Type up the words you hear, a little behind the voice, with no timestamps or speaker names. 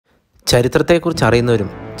ചരിത്രത്തെക്കുറിച്ച് അറിയുന്നവരും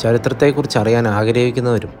ചരിത്രത്തെക്കുറിച്ച് അറിയാൻ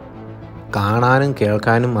ആഗ്രഹിക്കുന്നവരും കാണാനും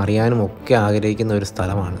കേൾക്കാനും അറിയാനും ഒക്കെ ആഗ്രഹിക്കുന്ന ഒരു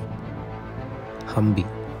സ്ഥലമാണ് ഹംപി.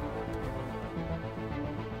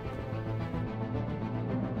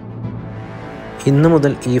 ഇന്നു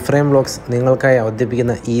മുതൽ ഫ്രെയിം വ്ലോഗ്സ് നിങ്ങൾക്കായി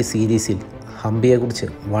അവതരിപ്പിക്കുന്ന ഈ സീരീസിൽ ഹംപിയെക്കുറിച്ച്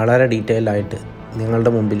വളരെ ഡീറ്റെയിൽഡ് ആയിട്ട്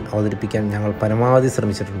നിങ്ങളുടെ മുമ്പിൽ അവതരിപ്പിക്കാൻ ഞങ്ങൾ പരമാവധി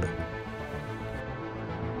ശ്രമിച്ചിട്ടുണ്ട്.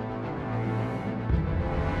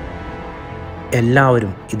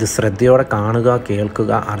 എല്ലാവരും ഇത് ശ്രദ്ധയോടെ കാണുക,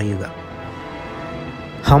 കേൾക്കുക, അറിയുക.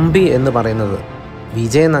 ഹംപി എന്ന് പറയുന്നത്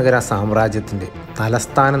വിജയനഗര സാമ്രാജ്യത്തിൻ്റെ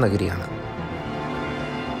തലസ്ഥാന നഗരിയാണ്.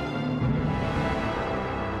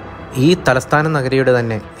 ഈ തലസ്ഥാന നഗരിയുടെ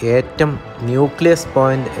തന്നെ ഏറ്റവും ന്യൂക്ലിയസ്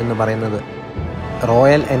പോയിൻ്റ് എന്ന് പറയുന്നത്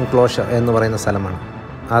റോയൽ എൻക്ലോഷർ എന്ന് പറയുന്ന സ്ഥലമാണ്.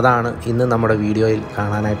 അതാണ് ഇന്ന് നമ്മുടെ വീഡിയോയിൽ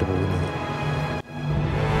കാണാനായിട്ട് പോകുന്നത്.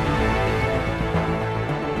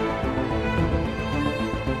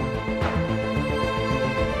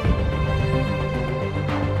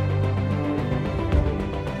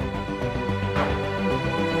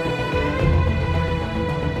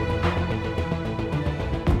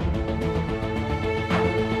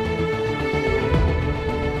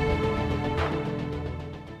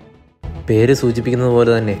 പേര് സൂചിപ്പിക്കുന്നത്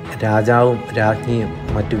പോലെ തന്നെ രാജാവും രാജ്ഞിയും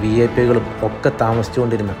മറ്റു VIP-കളും ഒക്കെ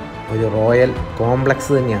താമസിച്ചുകൊണ്ടിരുന്ന ഒരു റോയൽ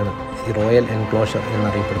കോംപ്ലക്സ് തന്നെയാണ് ഈ റോയൽ എൻക്ലോഷർ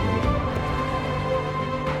എന്നറിയപ്പെടുന്നത്.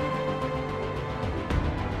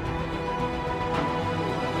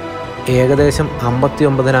 ഏകദേശം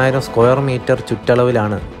 59,000 സ്ക്വയർ മീറ്റർ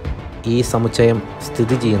ചുറ്റളവിലാണ് ഈ സമുച്ചയം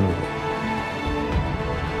സ്ഥിതി ചെയ്യുന്നത്.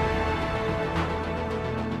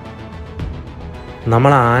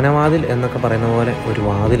 നമ്മൾ ആനവാതിൽ എന്നൊക്കെ പറയുന്ന പോലെ ഒരു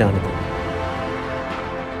വാതിലാണിത്.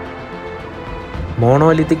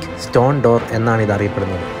 മോണോലിത്തിക് സ്റ്റോൺ ഡോർ എന്നാണ് ഇത്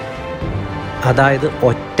അറിയപ്പെടുന്നത്. അതായത്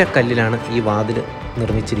ഒറ്റ കല്ലിലാണ് ഈ വാതിൽ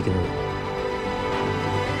നിർമ്മിച്ചിരിക്കുന്നത്.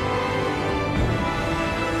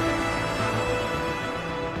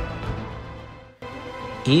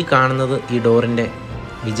 ഈ കാണുന്നത് ഈ ഡോറിൻ്റെ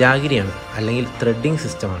വിജാഗിരിയാണ്, അല്ലെങ്കിൽ ത്രെഡിംഗ്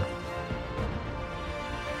സിസ്റ്റമാണ്.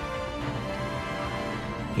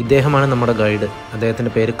 ഇദ്ദേഹമാണ് നമ്മുടെ ഗൈഡ്.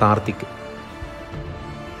 അദ്ദേഹത്തിൻ്റെ പേര് Karthik.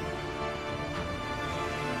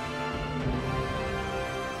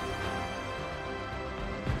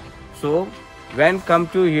 So when come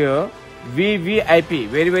to here, VIP,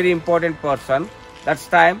 very important person. That's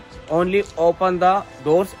time only open the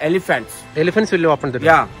doors. Elephants will open the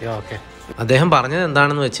door. Yeah, okay. അദ്ദേഹം പറഞ്ഞത്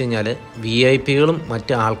എന്താണെന്ന് വെച്ച് കഴിഞ്ഞാൽ VIP-കളും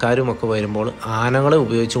മറ്റ് ആൾക്കാരും ഒക്കെ വരുമ്പോൾ ആനകളെ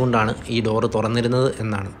ഉപയോഗിച്ചുകൊണ്ടാണ് ഈ ഡോറ് തുറന്നിരുന്നത്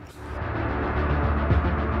എന്നാണ്.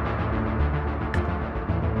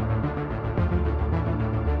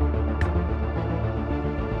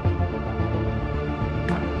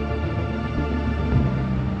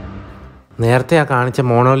 നേരത്തെ കാണിച്ച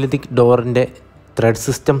മോണോലിത്തിക് ഡോറിൻ്റെ ത്രെഡ്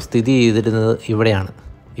സിസ്റ്റം സ്ഥിതി ചെയ്തിരുന്നത്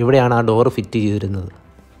ഇവിടെയാണ് ആ ഡോറ് ഫിറ്റ് ചെയ്തിരുന്നത്.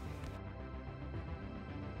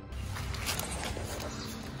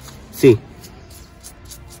 See,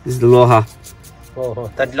 this is the Loha. Oh,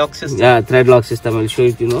 thread lock system. Yeah, thread lock system. I'll show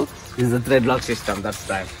it. This is the thread lock system. That's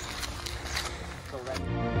right.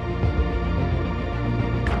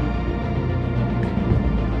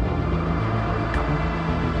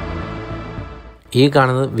 ഈ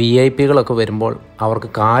കാണുന്നത് VIP-കളൊക്കെ വരുമ്പോൾ അവർക്ക്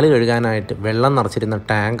കാല് കഴുകാനായിട്ട് വെള്ളം നിറച്ചിരുന്ന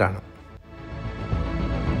ടാങ്കാണ്.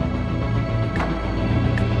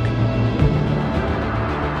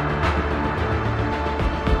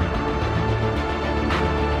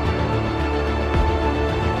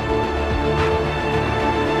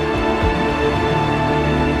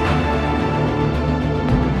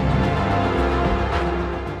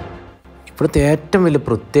 ഇവിടുത്തെ ഏറ്റവും വലിയ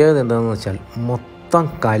പ്രത്യേകത എന്താണെന്ന് വെച്ചാൽ മൊത്തം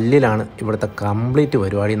കല്ലിലാണ് ഇവിടുത്തെ കംപ്ലീറ്റ്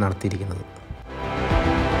പരിപാടി നടത്തിയിരിക്കുന്നത്.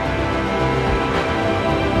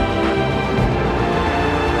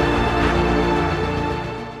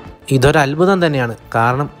 ഇതൊരത്ഭുതം തന്നെയാണ്.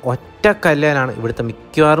 കാരണം ഒറ്റ കല്ലിലാണ് ഇവിടുത്തെ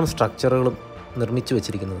മിക്കവാറും സ്ട്രക്ചറുകളും നിർമ്മിച്ചു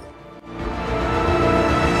വച്ചിരിക്കുന്നത്.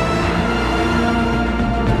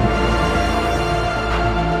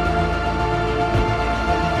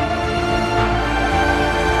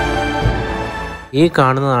 ഈ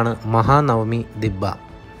കാണുന്നതാണ് മഹാനവമി ദിബ്ബ.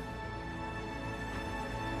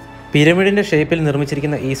 പിരമിഡിൻ്റെ ഷേപ്പിൽ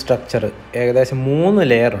നിർമ്മിച്ചിരിക്കുന്ന ഈ സ്ട്രക്ചർ ഏകദേശം 3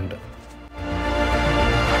 ലെയർ ഉണ്ട്.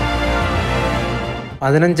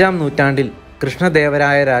 15-ാം നൂറ്റാണ്ടിൽ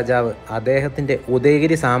കൃഷ്ണദേവരായ രാജാവ് അദ്ദേഹത്തിൻ്റെ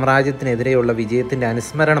ഉദയഗിരി സാമ്രാജ്യത്തിനെതിരെയുള്ള വിജയത്തിൻ്റെ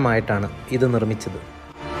അനുസ്മരണമായിട്ടാണ് ഇത് നിർമ്മിച്ചത്.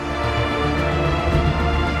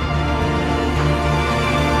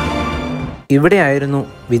 ഇവിടെയായിരുന്നു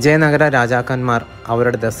വിജയനഗര രാജാക്കന്മാർ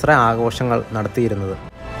അവരുടെ ദസറ ആഘോഷങ്ങൾ നടത്തിയിരുന്നത്.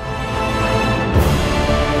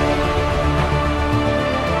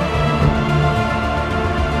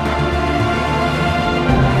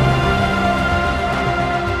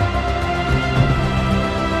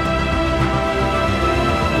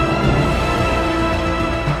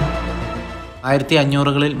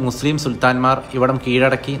 1500കളിൽ മുസ്ലിം സുൽത്താൻമാർ ഇവിടം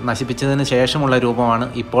കീഴടക്കി നശിപ്പിച്ചതിന് ശേഷമുള്ള രൂപമാണ്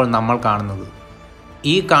ഇപ്പോൾ നമ്മൾ കാണുന്നത്.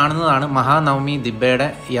 ഈ കാണുന്നതാണ് മഹാനവമി ദിബ്ബയുടെ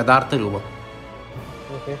യഥാർത്ഥ രൂപം.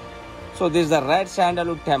 Okay. So this is the red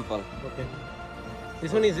sandalwood temple. Okay.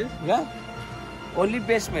 This one is it? Yeah. Only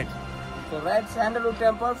basement. So red sandalwood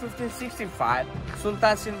temple 1565.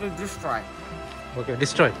 Sultan will destroy. Okay,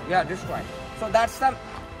 destroyed. Yeah, destroyed. So that's the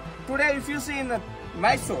today if you see in the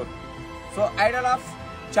Mysore, so idol of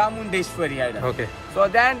Chamundeshwari idol. Okay. So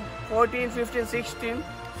then 14, 15, 16.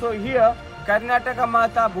 So here Karnataka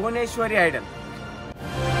Mata Bhuvaneshwari idol.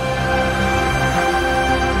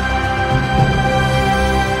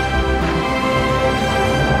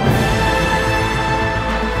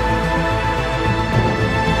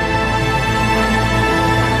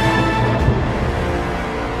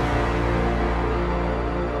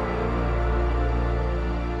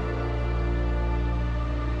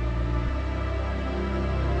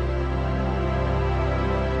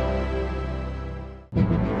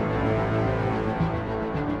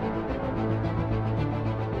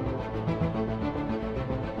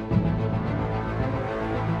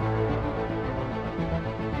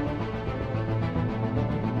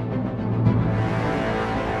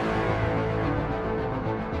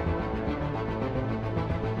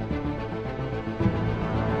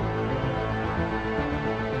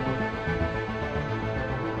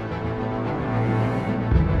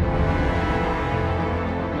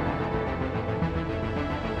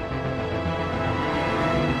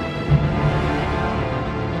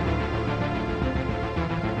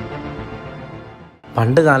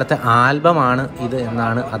 പണ്ട് കാലത്തെ ആൽബമാണ് ഇത്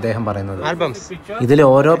എന്നാണ് അദ്ദേഹം പറയുന്നത്. Albums. ഇതിലെ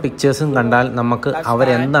ഓരോ പിക്ചേഴ്സും കണ്ടാൽ നമുക്ക്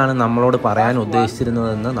അവരെന്താണ് നമ്മളോട് പറയാൻ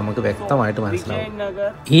ഉദ്ദേശിച്ചിരുന്നതെന്ന് നമുക്ക് വ്യക്തമായിട്ട് മനസ്സിലാവും.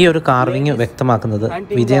 ഈ ഒരു കാർവിങ് വ്യക്തമാക്കുന്നത്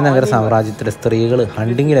വിജയനഗര സാമ്രാജ്യത്തിലെ സ്ത്രീകൾ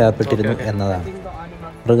ഹണ്ടിങ്ങിൽ ഏർപ്പെട്ടിരുന്നു എന്നതാണ്.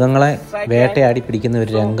 മൃഗങ്ങളെ വേട്ടയാടി പിടിക്കുന്ന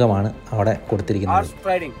ഒരു രംഗമാണ് അവിടെ കൊടുത്തിരിക്കുന്നത്.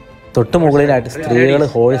 തൊട്ടു മുകളിലായിട്ട് സ്ത്രീകൾ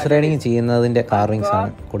ഹോഴ്സ് റൈഡിങ് ചെയ്യുന്നതിന്റെ കാർവിങ്സ്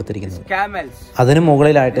ആണ് കൊടുത്തിരിക്കുന്നത്. അതിനു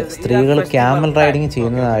മുകളിലായിട്ട് സ്ത്രീകൾ ക്യാമൽ റൈഡിങ്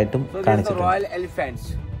ചെയ്യുന്നതായിട്ടും കാണിച്ചിട്ടുണ്ട്.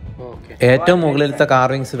 ഏറ്റവും മുകളിലത്തെ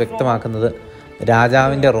കാർവിങ്സ് വ്യക്തമാക്കുന്നത്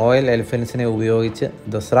രാജാവിന്റെ റോയൽ എലിഫൻസിനെ ഉപയോഗിച്ച്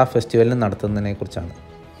ദസറ ഫെസ്റ്റിവലിന് നടത്തുന്നതിനെ കുറിച്ചാണ്.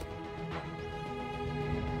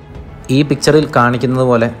 ഈ പിക്ചറിൽ കാണിക്കുന്നത്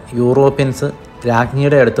പോലെ യൂറോപ്യൻസ്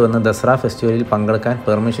രാജ്ഞിയുടെ അടുത്ത് വന്ന് ദസറ ഫെസ്റ്റിവലിൽ പങ്കെടുക്കാൻ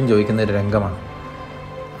പെർമിഷൻ ചോദിക്കുന്ന ഒരു രംഗമാണ്.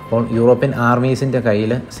 അപ്പോൾ യൂറോപ്യൻ ആർമീസിൻ്റെ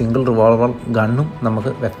കയ്യിൽ സിംഗിൾ റിവോൾവർ ഗണ്ണും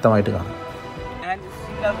നമുക്ക് വ്യക്തമായിട്ട് കാണാം.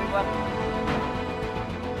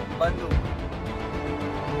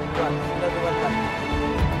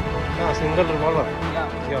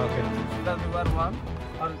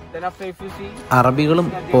 അറബികളും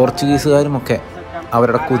പോർച്ചുഗീസുകാരുമൊക്കെ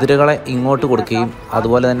അവരുടെ കുതിരകളെ ഇങ്ങോട്ട് കൊടുക്കുകയും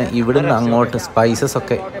അതുപോലെ തന്നെ ഇവിടുന്ന് അങ്ങോട്ട് സ്പൈസസ്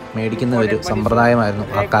ഒക്കെ മേടിക്കുന്ന ഒരു സമ്പ്രദായമായിരുന്നു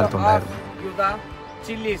അക്കാലത്തുണ്ടായിരുന്നത്.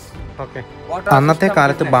 അന്നത്തെ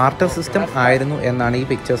കാലത്ത് ബാർട്ടർ സിസ്റ്റം ആയിരുന്നു എന്നാണ് ഈ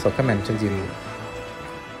പിക്ചേഴ്സ് ഒക്കെ മെൻഷൻ ചെയ്യുന്നത്.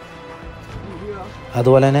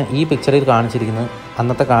 അതുപോലെ തന്നെ ഈ പിക്ചറിൽ കാണിച്ചിരിക്കുന്നത്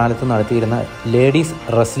അന്നത്തെ കാലത്ത് നടത്തിയിരുന്ന ലേഡീസ്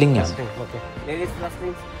റെസ്ലിംഗ് ആണ്.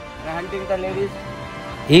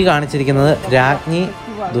 ഈ കാണിച്ചിരിക്കുന്നത് രാജ്ഞി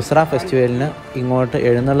ദുസ്ര ഫെസ്റ്റിവലിന് ഇങ്ങോട്ട്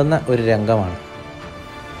എഴുന്നള്ളുന്ന ഒരു രംഗമാണ്.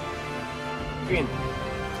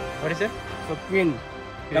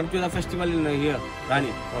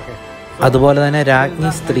 അതുപോലെ തന്നെ രാജ്ഞി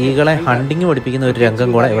സ്ത്രീകളെ ഹണ്ടിങ് പഠിപ്പിക്കുന്ന ഒരു രംഗം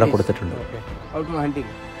കൂടെ ഇവിടെ കൊടുത്തിട്ടുണ്ട്.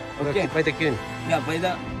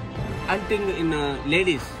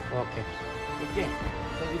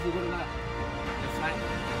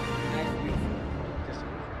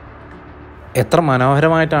 എത്ര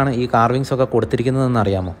മനോഹരമായിട്ടാണ് ഈ കാർവിങ്സ് ഒക്കെ കൊടുത്തിരിക്കുന്നതെന്ന്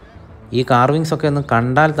അറിയാമോ? ഈ കാർവിങ്സ് ഒക്കെ ഒന്ന്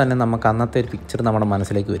കണ്ടാൽ തന്നെ നമുക്ക് അന്നത്തെ ഒരു പിക്ചർ നമ്മുടെ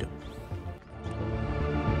മനസ്സിലേക്ക് വരും.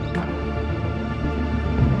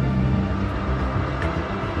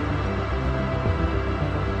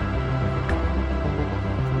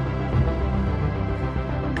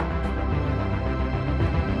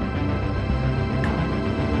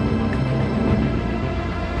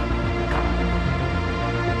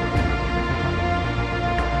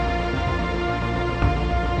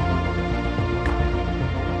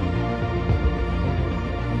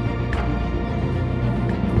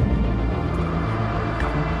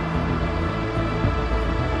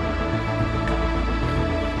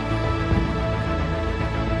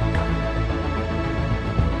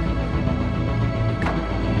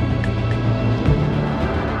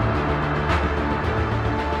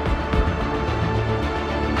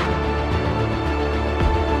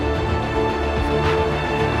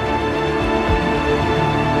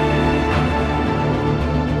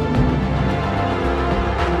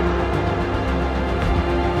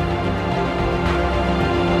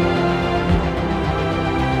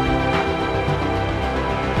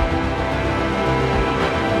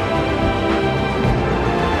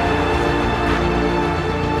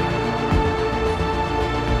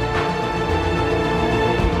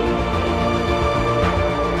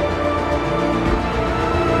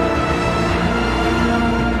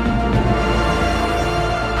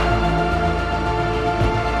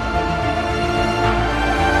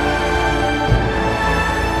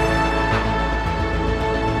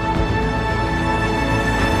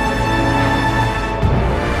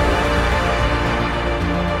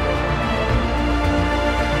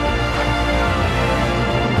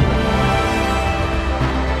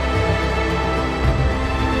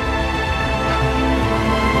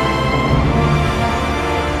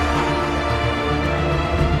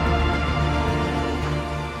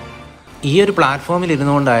 ഈ ഒരു പ്ലാറ്റ്ഫോമിൽ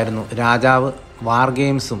ഇരുന്നുകൊണ്ടായിരുന്നു രാജാവ് വാർ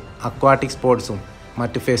ഗെയിംസും അക്വാട്ടിക് സ്പോർട്സും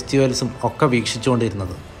മറ്റ് ഫെസ്റ്റിവൽസും ഒക്കെ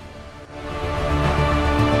വീക്ഷിച്ചുകൊണ്ടിരുന്നത്.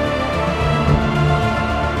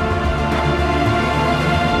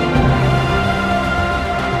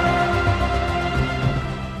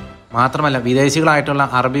 മാത്രമല്ല വിദേശികളായിട്ടുള്ള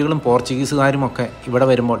അറബികളും പോർച്ചുഗീസുകാരും ഒക്കെ ഇവിടെ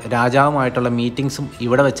വരുമ്പോൾ രാജാവുമായിട്ടുള്ള മീറ്റിംഗ്സും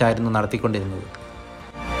ഇവിടെ വെച്ചായിരുന്നു നടത്തിക്കൊണ്ടിരുന്നത്.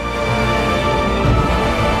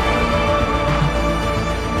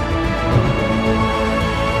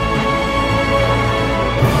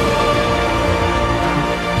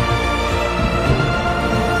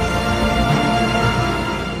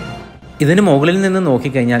 ഇതിന് മുകളിൽ നിന്ന്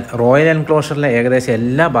നോക്കിക്കഴിഞ്ഞാൽ റോയൽ എൻക്ലോഷറിലെ ഏകദേശം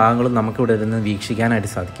എല്ലാ ഭാഗങ്ങളും നമുക്കിവിടെ ഇരുന്ന്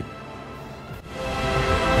വീക്ഷിക്കാനായിട്ട് സാധിക്കും.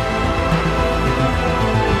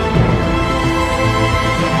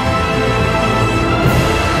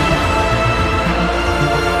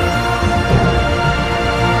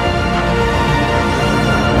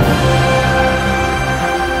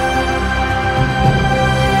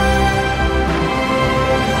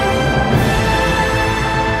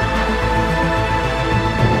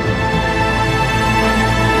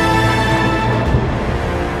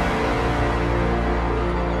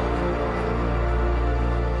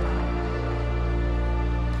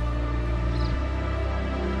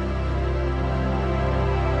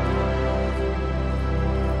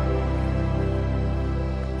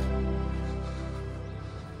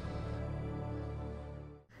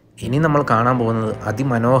 ഇനി നമ്മൾ കാണാൻ പോകുന്നത്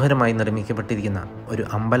അതിമനോഹരമായി നിർമ്മിക്കപ്പെട്ടിരിക്കുന്ന ഒരു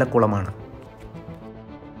അമ്പലക്കുളമാണ്.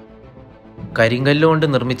 കരിങ്കല്ലുകൊണ്ട്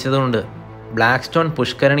നിർമ്മിച്ചതുകൊണ്ട് ബ്ലാക്ക് സ്റ്റോൺ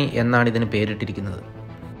പുഷ്കരണി എന്നാണ് ഇതിന് പേരിട്ടിരിക്കുന്നത്.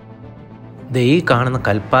 ഈ കാണുന്ന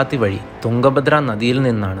കൽപ്പാത്തി വഴി തുംഗഭദ്ര നദിയിൽ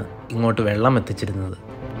നിന്നാണ് ഇങ്ങോട്ട് വെള്ളം എത്തിച്ചിരുന്നത്.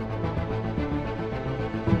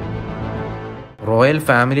 റോയൽ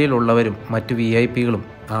ഫാമിലിയിലുള്ളവരും മറ്റു VIP-കളും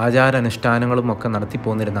ആചാരാനുഷ്ഠാനങ്ങളും ഒക്കെ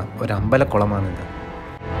നടത്തിപ്പോന്നിരുന്ന ഒരു അമ്പലക്കുളമാണിത്.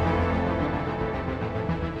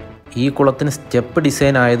 ഈ കുളത്തിന് സ്റ്റെപ്പ്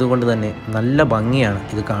ഡിസൈൻ ആയതുകൊണ്ട് തന്നെ നല്ല ഭംഗിയാണ്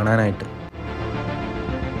ഇത് കാണാനായിട്ട്.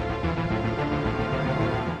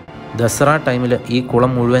 ദസറ ടൈമിൽ ഈ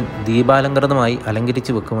കുളം മുഴുവൻ ദീപാലങ്കൃതമായി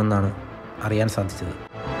അലങ്കരിച്ച് വെക്കുമെന്നാണ് അറിയാൻ സാധിച്ചത്.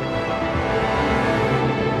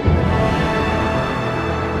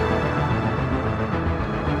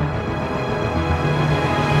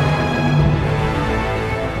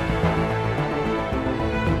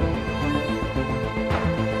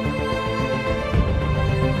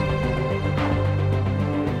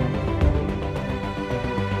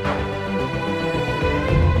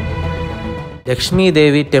 ലക്ഷ്മി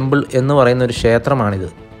ദേവി ടെമ്പിൾ എന്ന് പറയുന്ന ഒരു ക്ഷേത്രമാണിത്.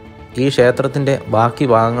 ഈ ക്ഷേത്രത്തിൻ്റെ ബാക്കി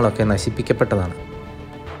ഭാഗങ്ങളൊക്കെ നശിപ്പിക്കപ്പെട്ടതാണ്.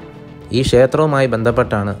 ഈ ക്ഷേത്രവുമായി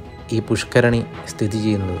ബന്ധപ്പെട്ടാണ് ഈ പുഷ്കരണി സ്ഥിതി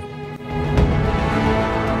ചെയ്യുന്നത്.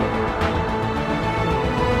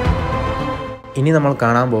 ഇനി നമ്മൾ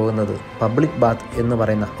കാണാൻ പോകുന്നത് പബ്ലിക് ബാത്ത് എന്ന്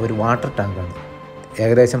പറയുന്ന ഒരു വാട്ടർ ടാങ്കാണ്.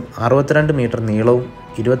 ഏകദേശം 62 മീറ്റർ നീളവും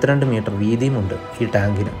 22 മീറ്റർ വീതിയുമുണ്ട് ഈ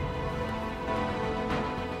ടാങ്കിന്.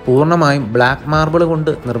 പൂർണ്ണമായും ബ്ലാക്ക് മാർബിൾ കൊണ്ട്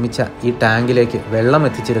നിർമ്മിച്ച ഈ ടാങ്കിലേക്ക് വെള്ളം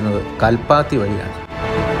എത്തിച്ചിരുന്നത് കൽപ്പാത്തി വഴിയാണ്.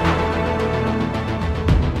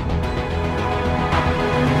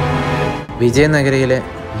 വിജയനഗരയിലെ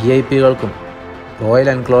VIP-കൾക്കും റോയൽ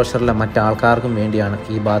എൻക്ലോഷറിലെ മറ്റാൾക്കാർക്കും വേണ്ടിയാണ്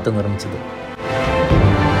ഈ ബാത്ത് നിർമ്മിച്ചത്.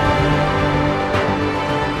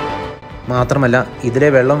 മാത്രമല്ല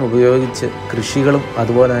ഇതിലെ വെള്ളം ഉപയോഗിച്ച് കൃഷികളും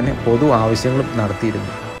അതുപോലെ തന്നെ പൊതു ആവശ്യങ്ങളും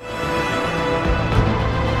നടത്തിയിരുന്നു.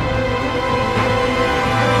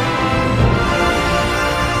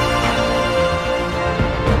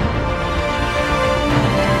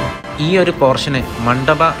 ഈ ഒരു പോർഷനെ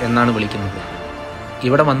മണ്ഡപ എന്നാണ് വിളിക്കുന്നത്.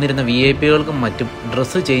 ഇവിടെ വന്നിരുന്ന VIP-കൾക്കും മറ്റും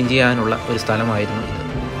ഡ്രസ്സ് ചേഞ്ച് ചെയ്യാനുള്ള ഒരു സ്ഥലമായിരുന്നു ഇത്.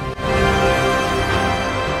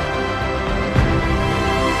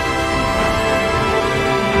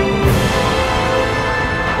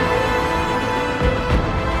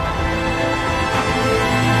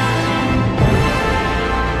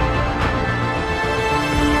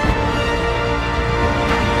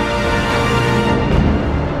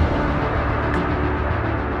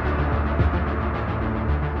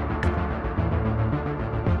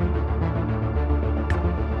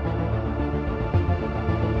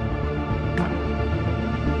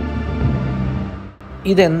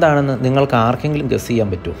 ഇതെന്താണെന്ന് നിങ്ങൾക്ക് ആർക്കെങ്കിലും ഗസ് ചെയ്യാൻ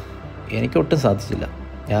പറ്റുമോ? എനിക്കൊട്ടും സാധിച്ചില്ല.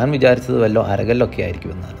 ഞാൻ വിചാരിച്ചത് വല്ലോ അരകല്ലൊക്കെ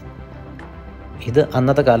ആയിരിക്കുമെന്നാണ്. ഇത്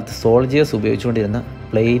അന്നത്തെ കാലത്ത് സോൾജിയേഴ്സ് ഉപയോഗിച്ചുകൊണ്ടിരുന്ന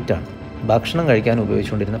പ്ലേറ്റാണ്. ഭക്ഷണം കഴിക്കാൻ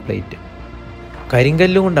ഉപയോഗിച്ചുകൊണ്ടിരുന്ന പ്ലേറ്റ്.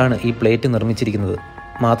 കരിങ്കല്ലുകൊണ്ടാണ് ഈ പ്ലേറ്റ് നിർമ്മിച്ചിരിക്കുന്നത്.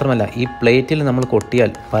 മാത്രമല്ല ഈ പ്ലേറ്റിൽ നമ്മൾ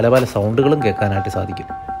കൊട്ടിയാൽ പല പല സൗണ്ടുകളും കേൾക്കാനായിട്ട് സാധിക്കും.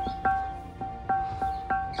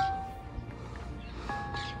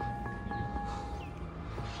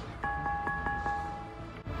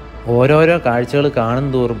 ഓരോരോ കാഴ്ചകൾ കാണും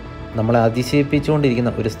തോറും നമ്മളെ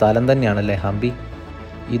അതിശയിപ്പിച്ചുകൊണ്ടിരിക്കുന്ന ഒരു സ്ഥലം തന്നെയാണല്ലേ ഹംപി.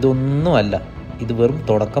 ഇതൊന്നുമല്ല, ഇത് വെറും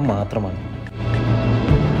തുടക്കം മാത്രമാണ്.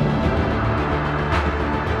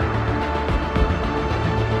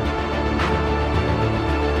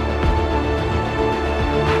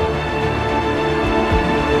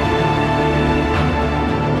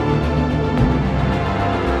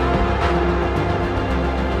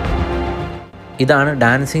 ഇതാണ്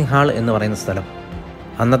ഡാൻസിങ് ഹാൾ എന്ന് പറയുന്ന സ്ഥലം.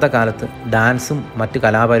 അന്നത്തെ കാലത്ത് ഡാൻസും മറ്റ്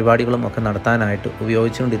കലാപരിപാടികളും ഒക്കെ നടത്താനായിട്ട്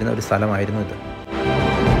ഉപയോഗിച്ചുകൊണ്ടിരുന്ന ഒരു സ്ഥലമായിരുന്നു ഇത്.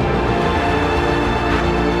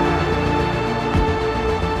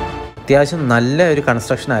 അത്യാവശ്യം നല്ല ഒരു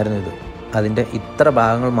കൺസ്ട്രക്ഷൻ ആയിരുന്നു ഇത്. അതിൻ്റെ ഇത്ര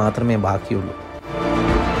ഭാഗങ്ങൾ മാത്രമേ ബാക്കിയുള്ളൂ.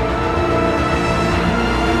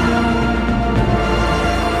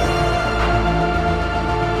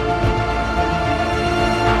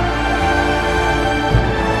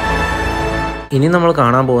 ഇനി നമ്മൾ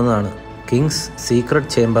കാണാൻ പോകുന്നതാണ് കിങ്സ്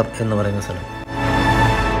സീക്രട്ട് ചേംബർ എന്ന് പറയുന്ന സ്ഥലം.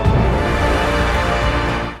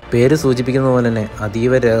 പേര് സൂചിപ്പിക്കുന്ന പോലെ തന്നെ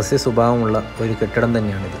അതീവ രഹസ്യ സ്വഭാവമുള്ള ഒരു കെട്ടിടം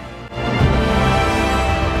തന്നെയാണിത്.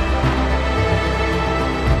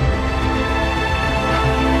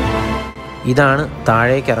 ഇതാണ്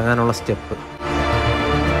താഴേക്ക് ഇറങ്ങാനുള്ള സ്റ്റെപ്പ്.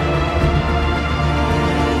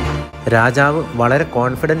 രാജാവ് വളരെ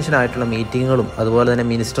കോൺഫിഡൻഷ്യൽ ആയിട്ടുള്ള മീറ്റിങ്ങുകളും അതുപോലെ തന്നെ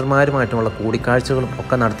മിനിസ്റ്റർമാരുമായിട്ടുമുള്ള കൂടിക്കാഴ്ചകളും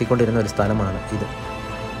ഒക്കെ നടത്തിക്കൊണ്ടിരുന്ന ഒരു സ്ഥലമാണ് ഇത്.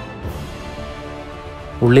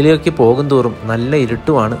 ഉള്ളിലേക്ക് പോകും തോറും നല്ല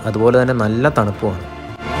ഇരുട്ടുമാണ്, അതുപോലെ തന്നെ നല്ല തണുപ്പുമാണ്.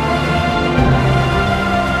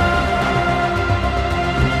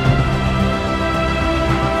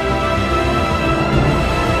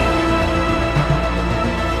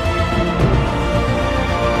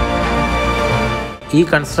 ഈ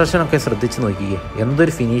കൺസ്ട്രക്ഷനൊക്കെ ശ്രദ്ധിച്ച് നോക്കിയേ,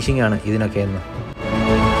 എന്തൊരു ഫിനിഷിംഗ് ആണ് ഇതിനൊക്കെ എന്ന്.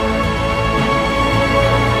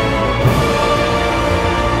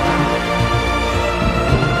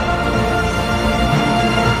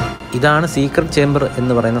 ഇതാണ് സീക്രട്ട് ചേംബർ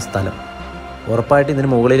എന്ന് പറയുന്ന സ്ഥലം. ഉറപ്പായിട്ട്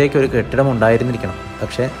ഇതിന് മുകളിലേക്ക് ഒരു കെട്ടിടം ഉണ്ടായിരുന്നിരിക്കണം,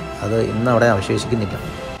 പക്ഷേ അത് ഇന്ന് അവിടെ അവശേഷിക്കുന്നില്ല.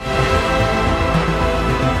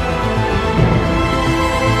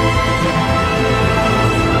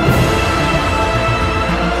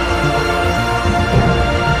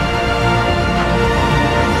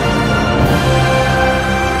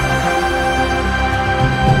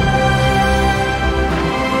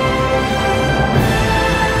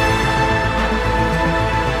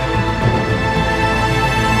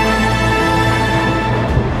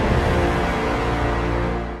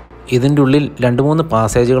 ഇതിൻ്റെ ഉള്ളിൽ 2-3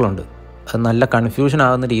 പാസേജുകളുണ്ട്. അത് നല്ല കൺഫ്യൂഷൻ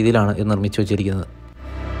ആകുന്ന രീതിയിലാണ് ഇത് നിർമ്മിച്ചു വച്ചിരിക്കുന്നത്.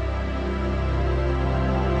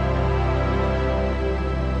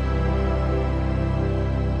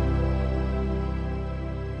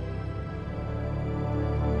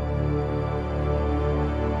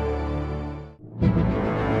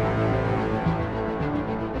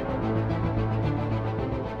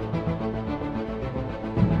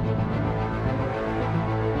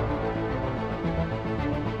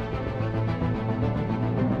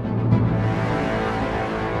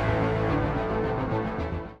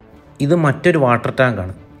 ഇത് മറ്റൊരു വാട്ടർ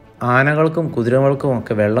ടാങ്കാണ്. ആനകൾക്കും കുതിരകൾക്കും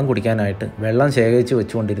ഒക്കെ വെള്ളം കുടിക്കാനായിട്ട് വെള്ളം ശേഖരിച്ച്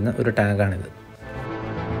വെച്ചുകൊണ്ടിരുന്ന ഒരു ടാങ്കാണിത്.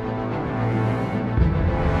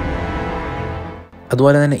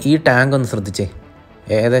 അതുപോലെ തന്നെ ഈ ടാങ്ക് ഒന്ന് ശ്രദ്ധിച്ചേ,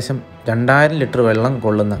 ഏകദേശം 2000 ലിറ്റർ വെള്ളം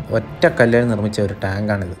കൊള്ളുന്ന ഒറ്റ കല്ലിൽ നിർമ്മിച്ച ഒരു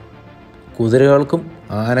ടാങ്കാണിത്. കുതിരകൾക്കും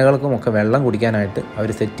ആനകൾക്കും ഒക്കെ വെള്ളം കുടിക്കാനായിട്ട്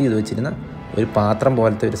അവർ സെറ്റ് ചെയ്ത് വെച്ചിരുന്ന ഒരു പാത്രം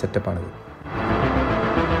പോലത്തെ ഒരു സെറ്റപ്പാണിത്.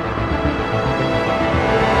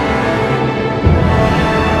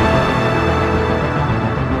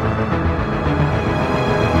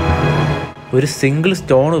 ഒരു സിംഗിൾ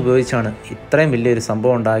സ്റ്റോൺ ഉപയോഗിച്ചാണ് ഇത്രയും വലിയൊരു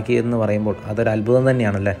സംഭവം ഉണ്ടാക്കിയതെന്ന് പറയുമ്പോൾ അതൊരു അത്ഭുതം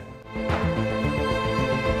തന്നെയാണല്ലേ.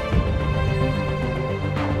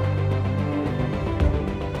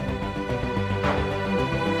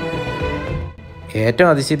 ഏറ്റവും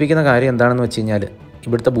അതിശയിപ്പിക്കുന്ന കാര്യം എന്താണെന്ന് വെച്ച് കഴിഞ്ഞാൽ,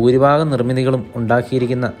 ഇവിടുത്തെ ഭൂരിഭാഗം നിർമ്മിതികളും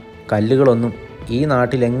ഉണ്ടാക്കിയിരിക്കുന്ന കല്ലുകളൊന്നും ഈ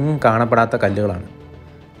നാട്ടിലെങ്ങും കാണപ്പെടാത്ത കല്ലുകളാണ്.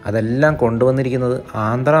 അതെല്ലാം കൊണ്ടുവന്നിരിക്കുന്നത്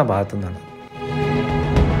ആന്ധ്ര ഭാഗത്തു നിന്നാണ്.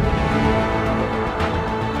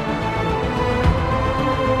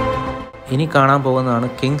 ഇനി കാണാൻ പോകുന്നതാണ്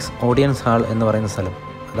കിങ്സ് ഓഡിയൻസ് ഹാൾ എന്ന് പറയുന്ന സ്ഥലം.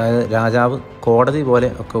 അതായത് രാജാവ് കോടതി പോലെ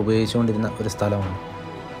ഒക്കെ ഉപയോഗിച്ചുകൊണ്ടിരുന്ന ഒരു സ്ഥലമാണ്.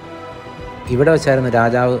 ഇവിടെ വെച്ചായിരുന്നു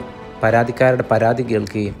രാജാവ് പരാതിക്കാരുടെ പരാതി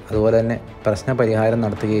കേൾക്കുകയും അതുപോലെ തന്നെ പ്രശ്നപരിഹാരം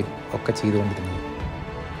നടത്തുകയും ഒക്കെ ചെയ്തുകൊണ്ടിരുന്നത്.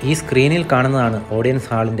 ഈ സ്ക്രീനിൽ കാണുന്നതാണ്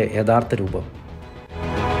ഓഡിയൻസ് ഹാളിൻ്റെ യഥാർത്ഥ രൂപം.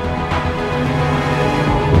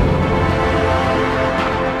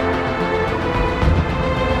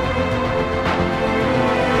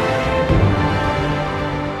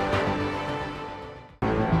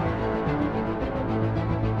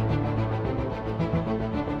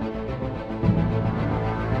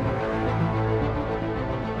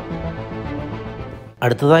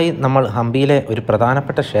 അടുത്തതായി നമ്മൾ ഹംപിയിലെ ഒരു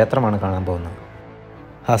പ്രധാനപ്പെട്ട ക്ഷേത്രമാണ് കാണാൻ പോകുന്നത്,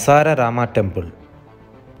 ഹസാര രാമ ടെമ്പിൾ.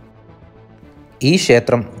 ഈ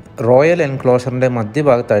ക്ഷേത്രം റോയൽ എൻക്ലോഷറിൻ്റെ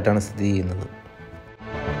മധ്യഭാഗത്തായിട്ടാണ് സ്ഥിതി ചെയ്യുന്നത്.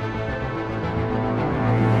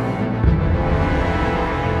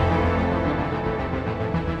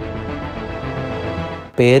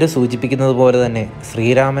 പേര് സൂചിപ്പിക്കുന്നത് പോലെ തന്നെ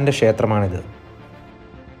ശ്രീരാമൻ്റെ ക്ഷേത്രമാണിത്.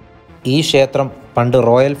 ഈ ക്ഷേത്രം പണ്ട്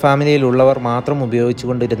റോയൽ ഫാമിലിയിലുള്ളവർ മാത്രം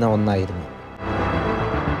ഉപയോഗിച്ചുകൊണ്ടിരുന്ന ഒന്നായിരുന്നു.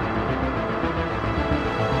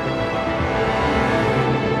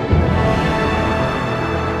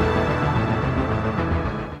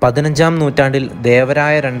 15-ാം നൂറ്റാണ്ടിൽ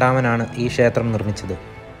ദേവരായ രണ്ടാമനാണ് ഈ ക്ഷേത്രം നിർമ്മിച്ചത്.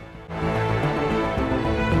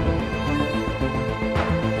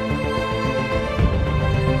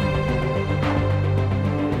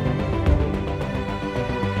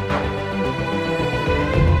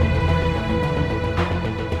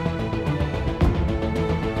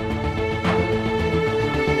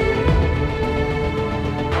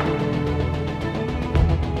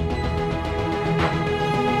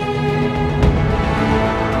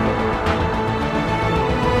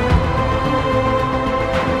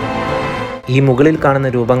 ഈ മുകളിൽ കാണുന്ന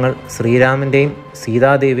രൂപങ്ങൾ ശ്രീരാമൻ്റെയും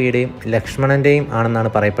സീതാദേവിയുടെയും ലക്ഷ്മണൻ്റെയും ആണെന്നാണ്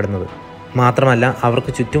പറയപ്പെടുന്നത്. മാത്രമല്ല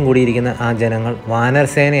അവർക്ക് ചുറ്റും കൂടിയിരിക്കുന്ന ആ ജനങ്ങൾ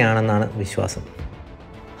വാനരസേനയാണെന്നാണ് വിശ്വാസം.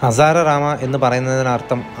 ഹസാര രാമ എന്ന്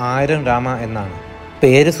പറയുന്നതിനർത്ഥം 1000 രാമ എന്നാണ്.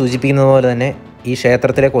 പേര് സൂചിപ്പിക്കുന്നത് പോലെ തന്നെ ഈ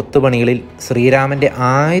ക്ഷേത്രത്തിലെ കൊത്തുപണികളിൽ ശ്രീരാമൻ്റെ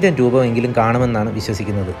 1000 രൂപമെങ്കിലും കാണുമെന്നാണ്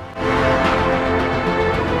വിശ്വസിക്കുന്നത്.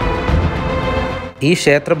 ഈ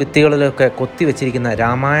ക്ഷേത്ര ഭിത്തികളിലൊക്കെ കൊത്തിവെച്ചിരിക്കുന്ന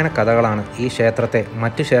രാമായണ കഥകളാണ് ഈ ക്ഷേത്രത്തെ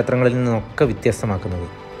മറ്റു ക്ഷേത്രങ്ങളിൽ നിന്നൊക്കെ വ്യത്യസ്തമാക്കുന്നത്.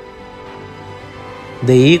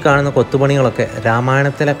 ഈ കാണുന്ന കൊത്തുപണികളൊക്കെ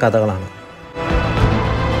രാമായണത്തിലെ കഥകളാണ്.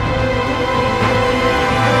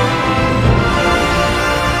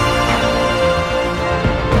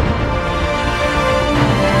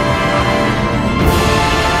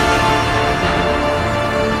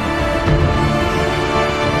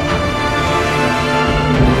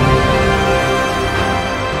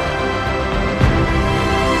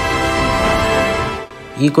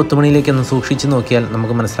 ഈ കൊത്തുപണിയിലേക്കൊന്ന് സൂക്ഷിച്ചു നോക്കിയാൽ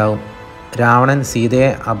നമുക്ക് മനസ്സിലാവും, രാവണൻ സീതയെ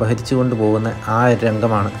അപഹരിച്ചു കൊണ്ടുപോകുന്ന ആ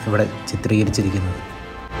രംഗമാണ് ഇവിടെ ചിത്രീകരിച്ചിരിക്കുന്നത്.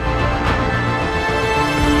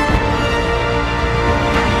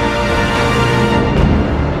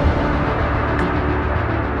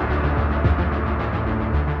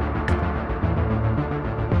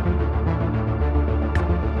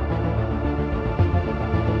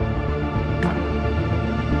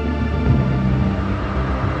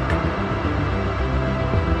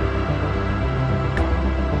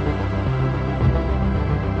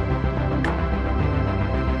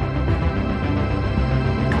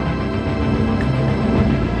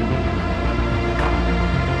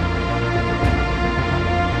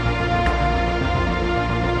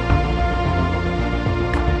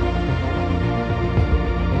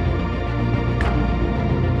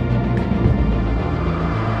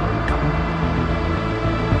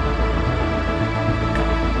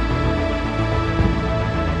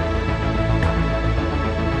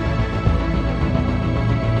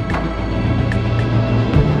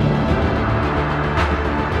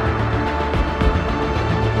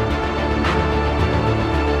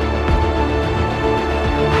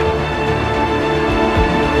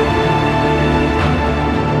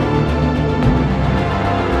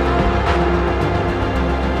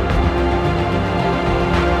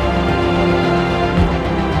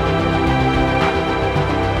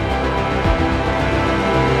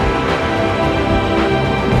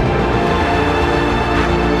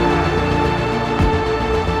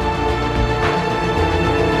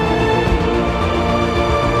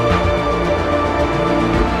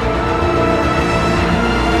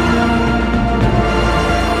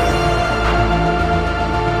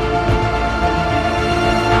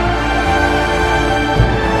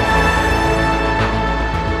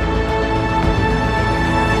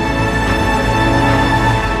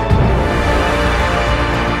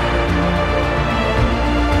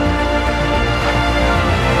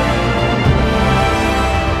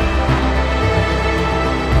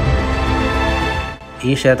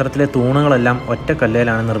 ഈ ക്ഷേത്രത്തിലെ തൂണുകളെല്ലാം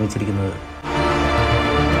ഒറ്റക്കല്ലിലാണ് നിർമ്മിച്ചിരിക്കുന്നത്.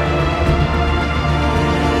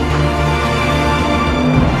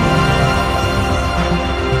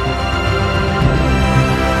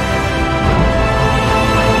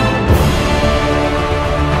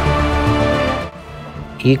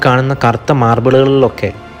 ഈ കാണുന്ന കറുത്ത മാർബിളുകളിലൊക്കെ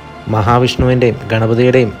മഹാവിഷ്ണുവിൻ്റെയും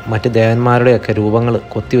ഗണപതിയുടെയും മറ്റ് ദേവന്മാരുടെയൊക്കെ രൂപങ്ങൾ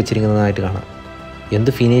കൊത്തിവെച്ചിരിക്കുന്നതായിട്ട് കാണാം.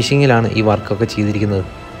 എന്ത് ഫിനിഷിങ്ങിലാണ് ഈ വർക്കൊക്കെ ചെയ്തിരിക്കുന്നത്.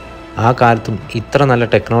 ആ കാലത്തും ഇത്ര നല്ല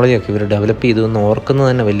ടെക്നോളജിയൊക്കെ ഇവർ ഡെവലപ്പ് ചെയ്തു എന്ന് ഓർക്കുന്നത്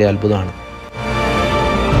തന്നെ വലിയ അത്ഭുതമാണ്.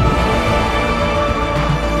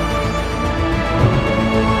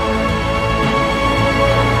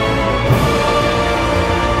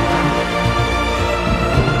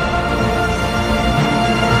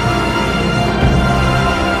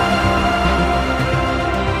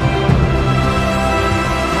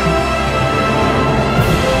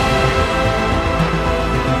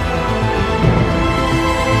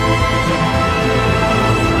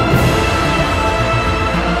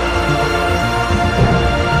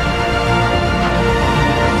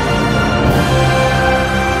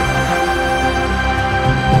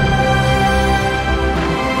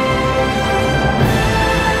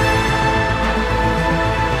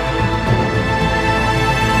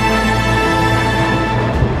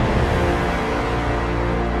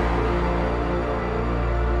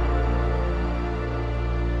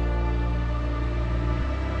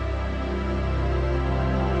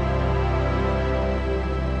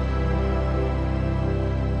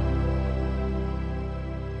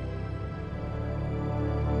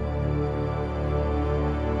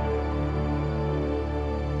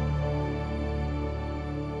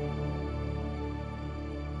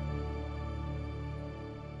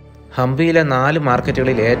 ഹംപിയിലെ 4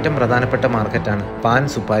 മാർക്കറ്റുകളിൽ ഏറ്റവും പ്രധാനപ്പെട്ട മാർക്കറ്റാണ് പാൻ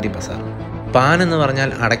സുപ്പാരി ബസാർ. പാൻ എന്ന് പറഞ്ഞാൽ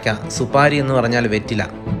അടയ്ക്ക, സുപ്പാരി എന്ന് പറഞ്ഞാൽ വെറ്റില.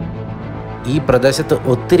 ഈ പ്രദേശത്ത്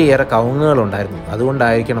ഒത്തിരിയേറെ കവുങ്ങുകളുണ്ടായിരുന്നു.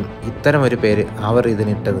 അതുകൊണ്ടായിരിക്കണം ഇത്തരമൊരു പേര് അവർ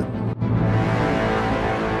ഇതിനിട്ടത്.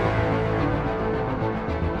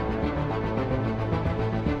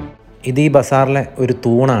 ഇത് ഈ ബസാറിലെ ഒരു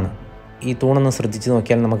തൂണാണ്. ഈ തൂണൊന്ന് ശ്രദ്ധിച്ച്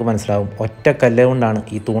നോക്കിയാൽ നമുക്ക് മനസ്സിലാവും, ഒറ്റ കല്ല് കൊണ്ടാണ്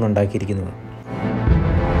ഈ തൂണുണ്ടാക്കിയിരിക്കുന്നത്.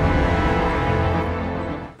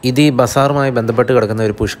 ഇത് ഈ ബസാറുമായി ബന്ധപ്പെട്ട് കിടക്കുന്ന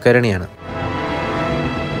ഒരു പുഷ്കരണിയാണ്.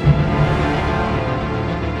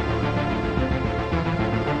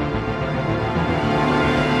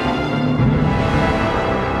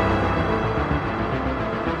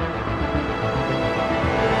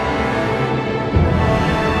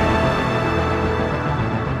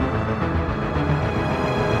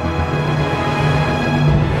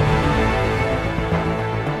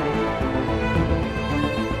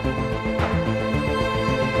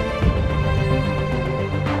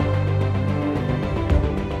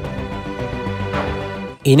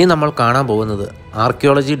 ഇനി നമ്മൾ കാണാൻ പോകുന്നത്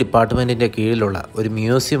ആർക്കിയോളജി ഡിപ്പാർട്ട്മെൻറ്റിൻ്റെ കീഴിലുള്ള ഒരു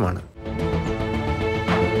മ്യൂസിയമാണ്.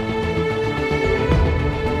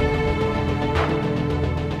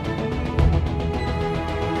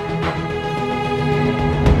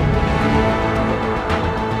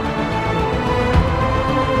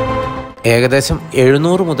 ഏകദേശം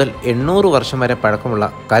 700 മുതൽ 800 വർഷം വരെ പഴക്കമുള്ള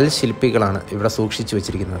കൽശില്പികളാണ് ഇവിടെ സൂക്ഷിച്ചു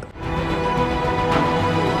വച്ചിരിക്കുന്നത്.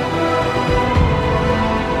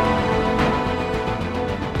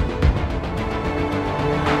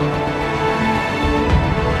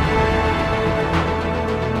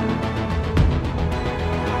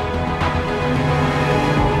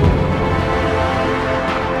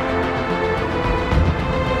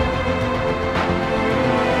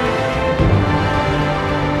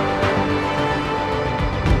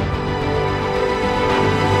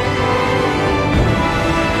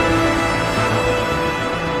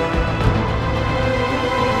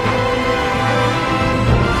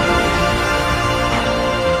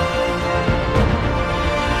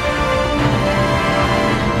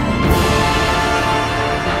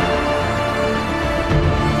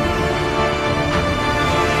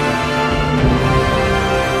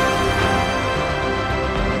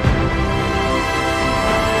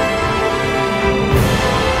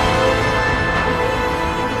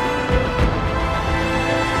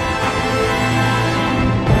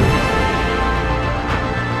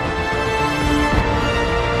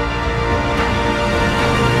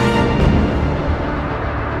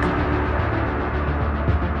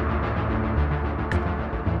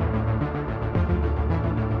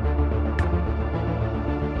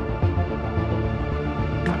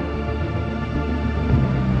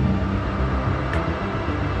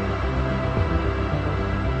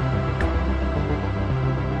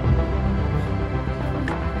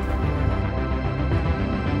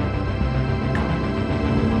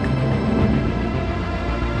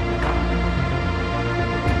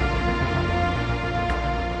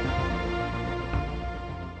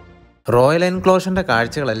 റോയൽ എൻക്ലോഷറിൻ്റെ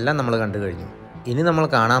കാഴ്ചകളെല്ലാം നമ്മൾ കണ്ടു കഴിഞ്ഞു. ഇനി നമ്മൾ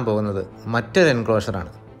കാണാൻ പോകുന്നത് മറ്റൊരു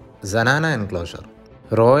എൻക്ലോഷറാണ്, സനാന എൻക്ലോഷർ.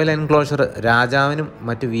 റോയൽ എൻക്ലോഷർ രാജാവിനും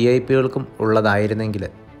മറ്റ് VIP-കൾക്കും ഉള്ളതായിരുന്നെങ്കിൽ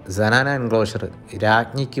സനാന എൻക്ലോഷർ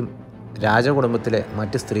രാജ്ഞിക്കും രാജകുടുംബത്തിലെ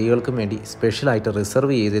മറ്റ് സ്ത്രീകൾക്കും വേണ്ടി സ്പെഷ്യലായിട്ട്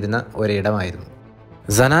റിസർവ് ചെയ്തിരുന്ന ഒരിടമായിരുന്നു.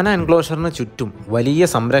 സനാന എൻക്ലോഷറിന് ചുറ്റും വലിയ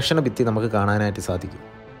സംരക്ഷണ ഭിത്തി നമുക്ക് കാണാനായിട്ട് സാധിക്കും.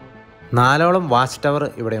 4ഓളം വാച്ച് ടവർ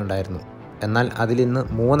ഇവിടെ ഉണ്ടായിരുന്നു. എന്നാൽ അതിലിന്ന്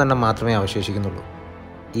 3 എണ്ണം മാത്രമേ അവശേഷിക്കുന്നുള്ളൂ.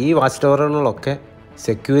 ഈ വാച്ച് ടവറുകളിലൊക്കെ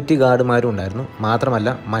സെക്യൂരിറ്റി ഗാർഡുമാരും ഉണ്ടായിരുന്നു. മാത്രമല്ല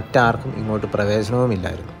മറ്റാർക്കും ഇങ്ങോട്ട്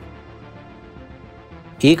പ്രവേശനവുമില്ലായിരുന്നു.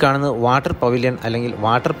 ഈ കാണുന്നത് വാട്ടർ പവിലിയൻ അല്ലെങ്കിൽ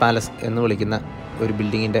വാട്ടർ പാലസ് എന്ന് വിളിക്കുന്ന ഒരു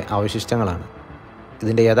ബിൽഡിങ്ങിൻ്റെ അവശിഷ്ടങ്ങളാണ്.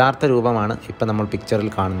 ഇതിൻ്റെ യഥാർത്ഥ രൂപമാണ് ഇപ്പം നമ്മൾ പിക്ചറിൽ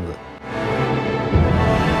കാണുന്നത്.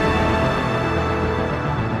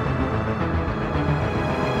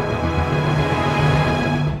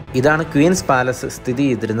 ഇതാണ് ക്വീൻസ് പാലസ് സ്ഥിതി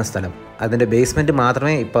ചെയ്തിരുന്ന സ്ഥലം. അതിൻ്റെ ബേസ്മെൻറ്റ്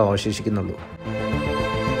മാത്രമേ ഇപ്പോൾ അവശേഷിക്കുന്നുള്ളൂ.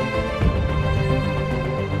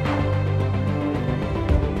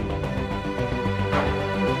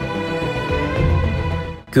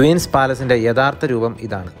 ക്വീൻസ് പാലസിൻ്റെ യഥാർത്ഥ രൂപം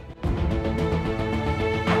ഇതാണ്.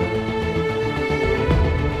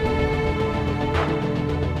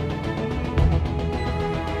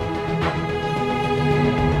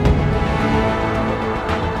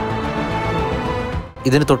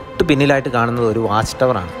 ഇതിന് തൊട്ട് പിന്നിലായിട്ട് കാണുന്നത് ഒരു വാച്ച്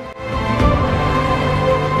ടവറാണ്.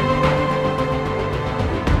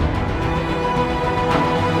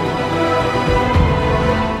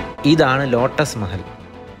 ഇതാണ് ലോട്ടസ് മഹൽ.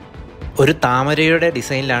 ഒരു താമരയുടെ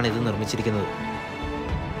ഡിസൈനിലാണ് ഇത് നിർമ്മിച്ചിരിക്കുന്നത്.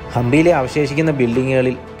 ഹംപിയിലെ അവശേഷിക്കുന്ന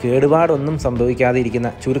ബിൽഡിങ്ങുകളിൽ കേടുപാടൊന്നും സംഭവിക്കാതെ ഇരിക്കുന്ന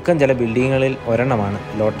ചുരുക്കം ചില ബിൽഡിങ്ങുകളിൽ ഒരെണ്ണമാണ്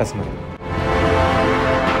ലോട്ടസ് മഹൽ.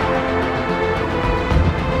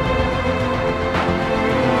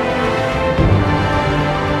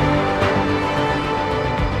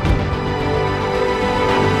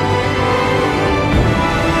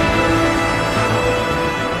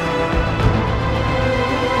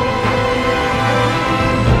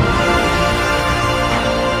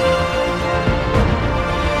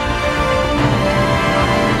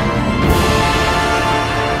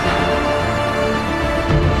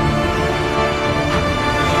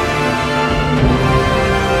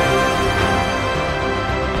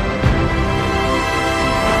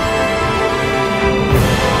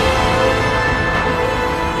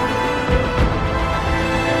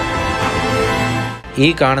 ഈ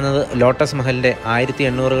കാണുന്നത് ലോട്ടസ് മഹലിൻ്റെ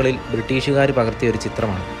 1800കളിൽ ബ്രിട്ടീഷുകാർ പകർത്തിയ ഒരു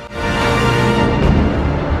ചിത്രമാണ്.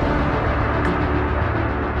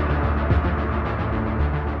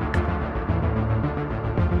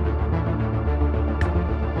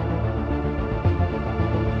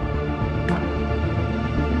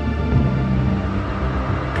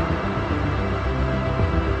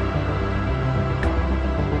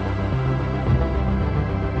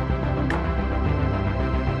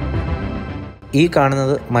 ഈ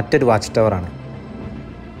കാണുന്നത് മറ്റൊരു വാച്ച് ടവറാണ്.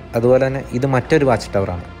 അതുപോലെ തന്നെ ഇത് മറ്റൊരു വാച്ച്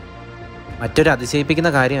ടവറാണ്. മറ്റൊരു അതിശയിപ്പിക്കുന്ന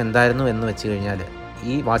കാര്യം എന്തായിരുന്നു എന്ന് വെച്ച് കഴിഞ്ഞാൽ,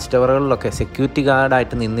 ഈ വാച്ച് ടവറുകളിലൊക്കെ സെക്യൂരിറ്റി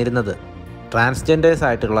ഗാർഡായിട്ട് നിന്നിരുന്നത് ട്രാൻസ്ജെൻഡേഴ്സ്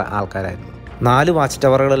ആയിട്ടുള്ള ആൾക്കാരായിരുന്നു. 4 വാച്ച്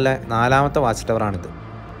ടവറുകളിലെ 4ാമത്തെ വാച്ച് ടവറാണിത്.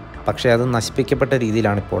 പക്ഷേ അത് നശിപ്പിക്കപ്പെട്ട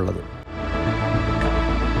രീതിയിലാണ് ഇപ്പോൾ ഉള്ളത്.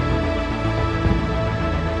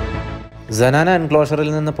 സനാന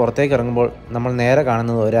എൻക്ലോഷറിൽ നിന്ന് പുറത്തേക്ക് ഇറങ്ങുമ്പോൾ നമ്മൾ നേരെ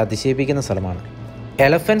കാണുന്നത് ഒരു അതിശയിപ്പിക്കുന്ന സ്ഥലമാണ്.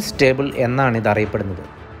 എലഫൻറ്റ് സ്റ്റേബിൾ എന്നാണ് ഇത് അറിയപ്പെടുന്നത്.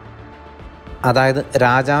 അതായത്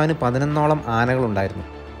രാജാവിന് 11ഓളം ആനകളുണ്ടായിരുന്നു.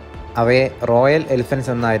 അവയെ റോയൽ എലിഫൻസ്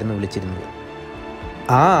എന്നായിരുന്നു വിളിച്ചിരുന്നത്.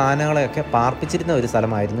 ആ ആനകളെയൊക്കെ പാർപ്പിച്ചിരുന്ന ഒരു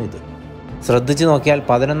സ്ഥലമായിരുന്നു ഇത്. ശ്രദ്ധിച്ചു നോക്കിയാൽ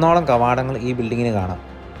 11ഓളം കവാടങ്ങൾ ഈ ബിൽഡിങ്ങിന് കാണാം.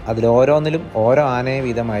 അതിലോരോന്നിലും ഓരോ ആനയെ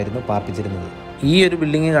വീതമായിരുന്നു പാർപ്പിച്ചിരുന്നത്. ഈ ഒരു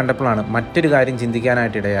ബിൽഡിങ് കണ്ടപ്പോഴാണ് മറ്റൊരു കാര്യം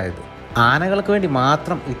ചിന്തിക്കാനായിട്ട് ഇടയായത്. ആനകൾക്ക് വേണ്ടി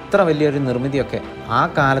മാത്രം ഇത്ര വലിയൊരു നിർമ്മിതിയൊക്കെ ആ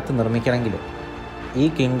കാലത്ത് നിർമ്മിക്കണമെങ്കിൽ ഈ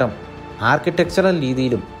കിങ്ഡം ആർക്കിടെക്ചറൽ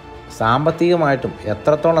രീതിയിലും സാമ്പത്തികമായിട്ടും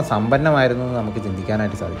എത്രത്തോളം സമ്പന്നമായിരുന്നു എന്ന് നമുക്ക്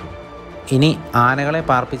ചിന്തിക്കാനായിട്ട് സാധിക്കും. ഇനി ആനകളെ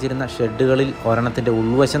പാർപ്പിച്ചിരുന്ന ഷെഡുകളിൽ ഒരെണ്ണത്തിൻ്റെ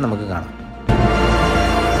ഉൾവശം നമുക്ക് കാണാം.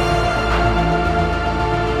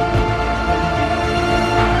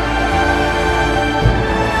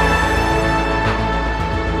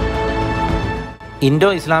 ഇൻഡോ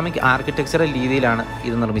ഇസ്ലാമിക് ആർക്കിടെക്ചറൽ രീതിയിലാണ്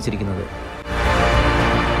ഇത് നിർമ്മിച്ചിരിക്കുന്നത്.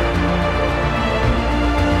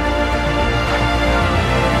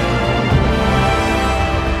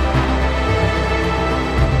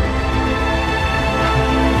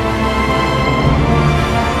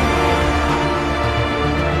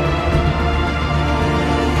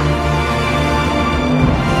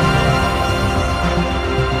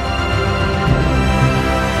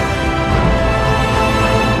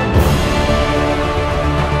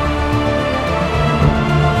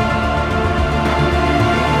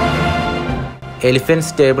 എലിഫൻറ്റ്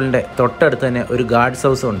സ്റ്റേബിളിൻ്റെ തൊട്ടടുത്ത് തന്നെ ഒരു ഗാർഡ്സ്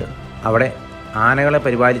ഹൗസും ഉണ്ട്. അവിടെ ആനകളെ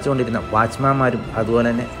പരിപാലിച്ചുകൊണ്ടിരുന്ന വാച്ച്മാന്മാരും അതുപോലെ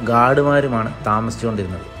തന്നെ ഗാർഡുമാരുമാണ്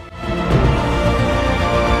താമസിച്ചുകൊണ്ടിരുന്നത്.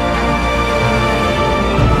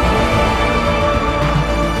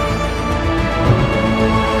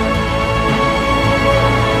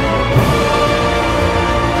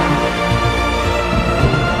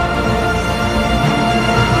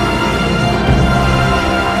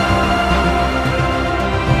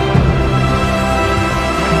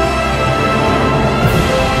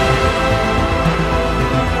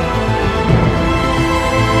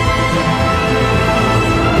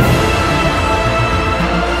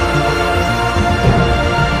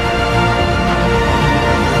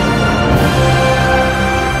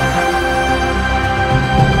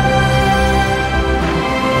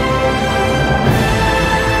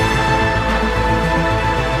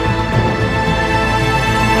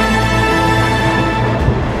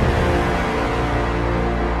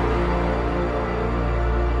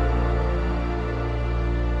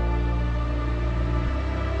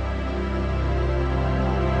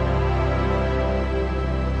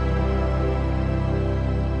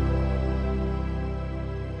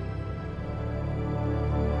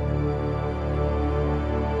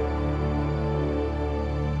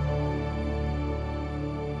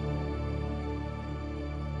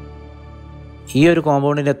 ഈ ഒരു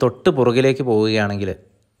കോമ്പൗണ്ടിൻ്റെ തൊട്ട് പുറകിലേക്ക് പോവുകയാണെങ്കിൽ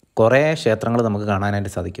കുറേ ക്ഷേത്രങ്ങൾ നമുക്ക്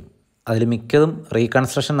കാണാനായിട്ട് സാധിക്കും. അതിൽ മിക്കതും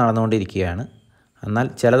റീകൺസ്ട്രക്ഷൻ നടന്നുകൊണ്ടിരിക്കുകയാണ്. എന്നാൽ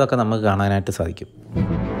ചിലതൊക്കെ നമുക്ക് കാണാനായിട്ട് സാധിക്കും.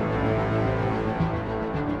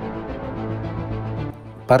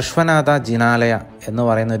 പർശ്വനാഥ ജിനാലയ എന്ന്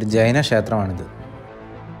പറയുന്ന ഒരു ജൈന ക്ഷേത്രമാണിത്.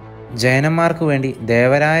 ജൈനന്മാർക്ക് വേണ്ടി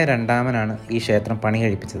ദേവരായ രണ്ടാമനാണ് ഈ ക്ഷേത്രം പണി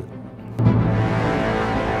കഴിപ്പിച്ചത്.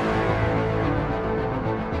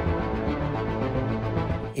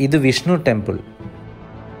 ഇത് വിഷ്ണു ടെമ്പിൾ.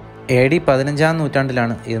 AD 15-ാം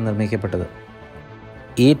നൂറ്റാണ്ടിലാണ് ഇത് നിർമ്മിക്കപ്പെട്ടത്.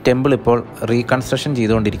 ഈ ടെമ്പിൾ ഇപ്പോൾ റീകൺസ്ട്രക്ഷൻ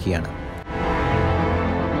ചെയ്തുകൊണ്ടിരിക്കുകയാണ്.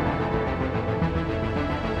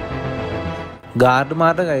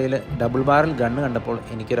 ഗാർഡുമാരുടെ കയ്യിൽ ഡബിൾ ബാരൽ ഗണ്ണ് കണ്ടപ്പോൾ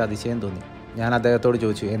എനിക്കൊരു അതിശയം തോന്നി. ഞാൻ അദ്ദേഹത്തോട്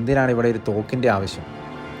ചോദിച്ചു, എന്തിനാണ് ഇവിടെ ഒരു തോക്കിൻ്റെ ആവശ്യം?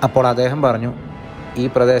 അപ്പോൾ അദ്ദേഹം പറഞ്ഞു, ഈ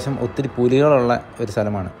പ്രദേശം ഒത്തിരി പുലികളുള്ള ഒരു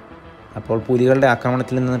സ്ഥലമാണ്. അപ്പോൾ പുലികളുടെ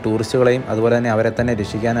ആക്രമണത്തിൽ നിന്ന് ടൂറിസ്റ്റുകളെയും അതുപോലെ തന്നെ അവരെ തന്നെ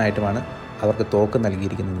രക്ഷിക്കാനായിട്ടുമാണ് അവർക്ക് തോക്ക്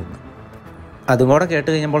നൽകിയിരിക്കുന്നതെന്ന്. അതുകൂടെ കേട്ട്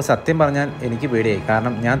കഴിഞ്ഞപ്പോൾ സത്യം പറഞ്ഞാൽ എനിക്ക് പേടിയായി.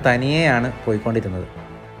 കാരണം ഞാൻ തനിയെയാണ് പോയിക്കൊണ്ടിരുന്നത്.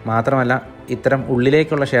 മാത്രമല്ല ഇത്തരം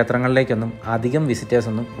ഉള്ളിലേക്കുള്ള ക്ഷേത്രങ്ങളിലേക്കൊന്നും അധികം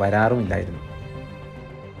വിസിറ്റേഴ്സൊന്നും വരാറുമില്ലായിരുന്നു.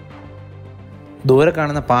 ദൂരെ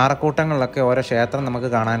കാണുന്ന പാറക്കൂട്ടങ്ങളിലൊക്കെ ഓരോ ക്ഷേത്രം നമുക്ക്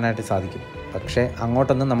കാണാനായിട്ട് സാധിക്കും. പക്ഷേ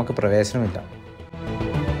അങ്ങോട്ടൊന്നും നമുക്ക് പ്രവേശനമില്ല.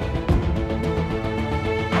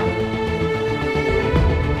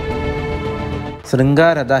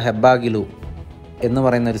 ശൃംഗാരഥ ഹെബ്ബാഗിലു എന്ന്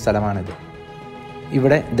പറയുന്ന ഒരു സ്ഥലമാണിത്.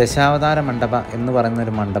 ഇവിടെ ദശാവതാര മണ്ഡപ എന്ന്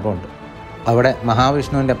പറയുന്നൊരു മണ്ഡപമുണ്ട്. അവിടെ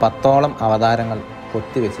മഹാവിഷ്ണുവിൻ്റെ 10ഓളം അവതാരങ്ങൾ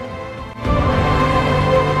കൊത്തിവെച്ചിട്ടുണ്ട്.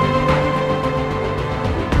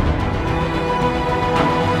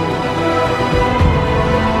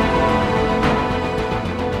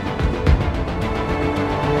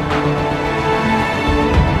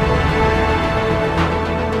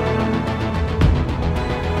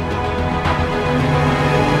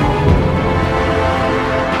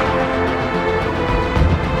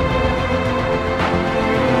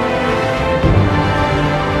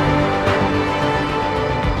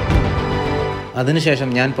 അതിനുശേഷം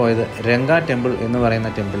ഞാൻ പോയത് രംഗ ടെമ്പിൾ എന്ന് പറയുന്ന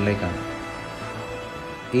ടെമ്പിളിലേക്കാണ്.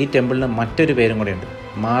 ഈ ടെമ്പിളിന് മറ്റൊരു പേരും കൂടെയുണ്ട്,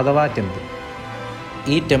 മാധവ ടെമ്പിൾ.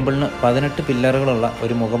 ഈ ടെമ്പിളിന് 18 പില്ലറുകളുള്ള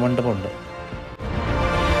ഒരു മുഖമണ്ഡപമുണ്ട്.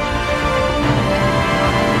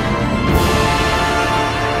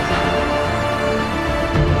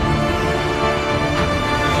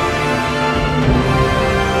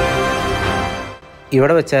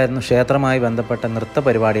 ഇവിടെ വെച്ചായിരുന്നു ക്ഷേത്രവുമായി ബന്ധപ്പെട്ട നൃത്ത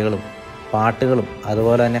പരിപാടികളും പാട്ടുകളും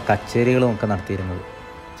അതുപോലെ തന്നെ കച്ചേരികളും ഒക്കെ നടത്തിയിരുന്നത്.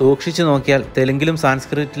 സൂക്ഷിച്ചു നോക്കിയാൽ തെലുങ്കിലും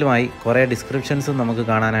സാൻസ്ക്രിറ്റിലുമായി കുറേ ഡിസ്ക്രിപ്ഷൻസും നമുക്ക്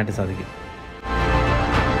കാണാനായിട്ട് സാധിക്കും.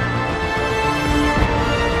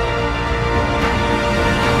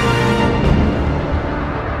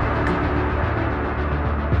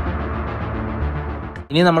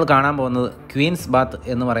 ഇനി നമ്മൾ കാണാൻ പോകുന്നത് ക്വീൻസ് ബാത്ത്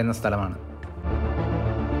എന്ന് പറയുന്ന സ്ഥലമാണ്.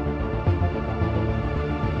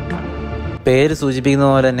 പേര് സൂചിപ്പിക്കുന്ന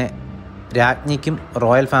പോലെ തന്നെ രാജ്ഞിക്കും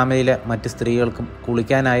റോയൽ ഫാമിലിയിലെ മറ്റ് സ്ത്രീകൾക്കും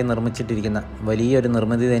കുളിക്കാനായി നിർമ്മിച്ചിട്ടിരിക്കുന്ന വലിയൊരു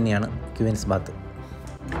നിർമ്മിതി തന്നെയാണ് ക്വീൻസ് ബാത്ത്.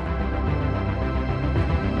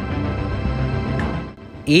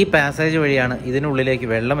 ഈ പാസേജ് വഴിയാണ് ഇതിനുള്ളിലേക്ക്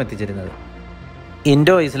വെള്ളം എത്തിച്ചിരുന്നത്.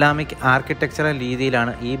 ഇൻഡോ ഇസ്ലാമിക് ആർക്കിടെക്ചറൽ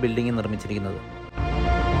രീതിയിലാണ് ഈ ബിൽഡിംഗ് നിർമ്മിച്ചിരിക്കുന്നത്.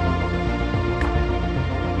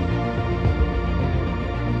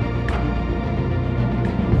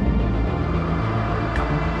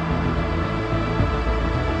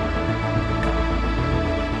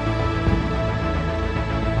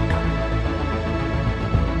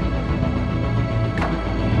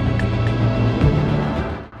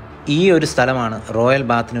 ഈ ഒരു സ്ഥലമാണ് റോയൽ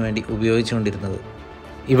ബാത്തിന് വേണ്ടി ഉപയോഗിച്ചുകൊണ്ടിരുന്നത്.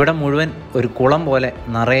 ഇവിടെ മുഴുവൻ ഒരു കുളം പോലെ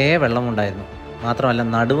നിറയെ വെള്ളമുണ്ടായിരുന്നു. മാത്രമല്ല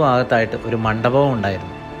നടുഭാഗത്തായിട്ട് ഒരു മണ്ഡപവും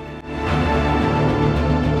ഉണ്ടായിരുന്നു.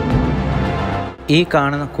 ഈ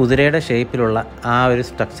കാണുന്ന കുതിരയുടെ ഷേപ്പിലുള്ള ആ ഒരു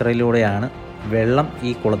സ്ട്രക്ചറിലൂടെയാണ് വെള്ളം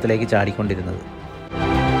ഈ കുളത്തിലേക്ക് ചാടിക്കൊണ്ടിരുന്നത്.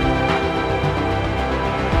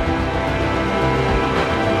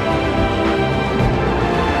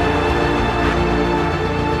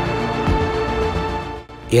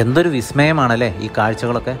 എന്തൊരു വിസ്മയമാണല്ലേ ഈ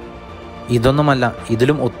കാഴ്ചകളൊക്കെ. ഇതൊന്നുമല്ല,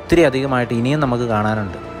 ഇതിലും ഒത്തിരി അധികമായിട്ട് ഇനിയും നമുക്ക്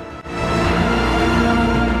കാണാനുണ്ട്.